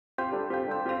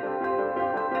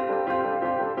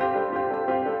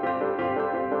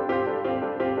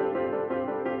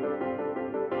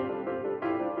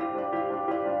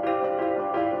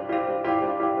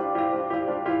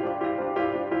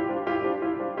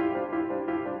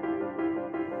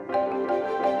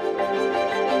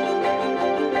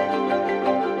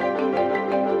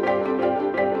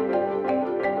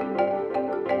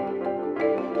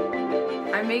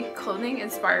make clothing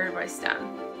inspired by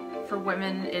STEM for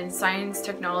women in science,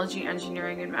 technology,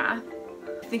 engineering, and math.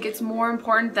 I think it's more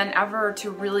important than ever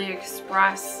to really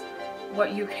express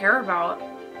what you care about.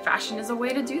 Fashion is a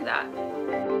way to do that.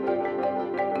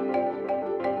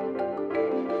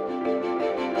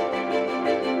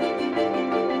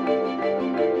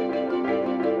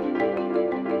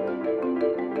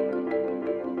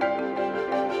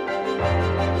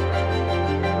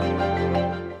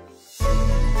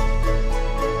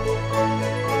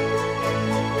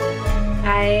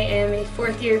 I am a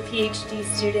fourth-year PhD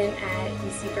student at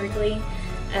UC Berkeley.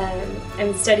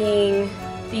 I'm studying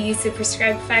the use of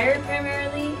prescribed fire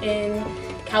primarily in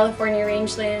California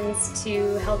rangelands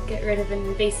to help get rid of an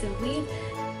invasive weed.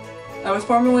 I was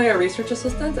formerly a research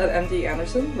assistant at MD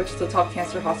Anderson, which is the top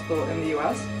cancer hospital in the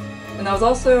US. And I was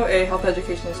also a health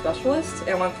education specialist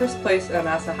and won first place in a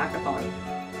NASA hackathon.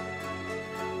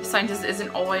 A scientist isn't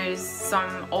always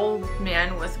some old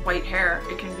man with white hair.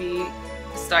 It can be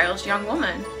a stylish young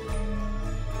woman.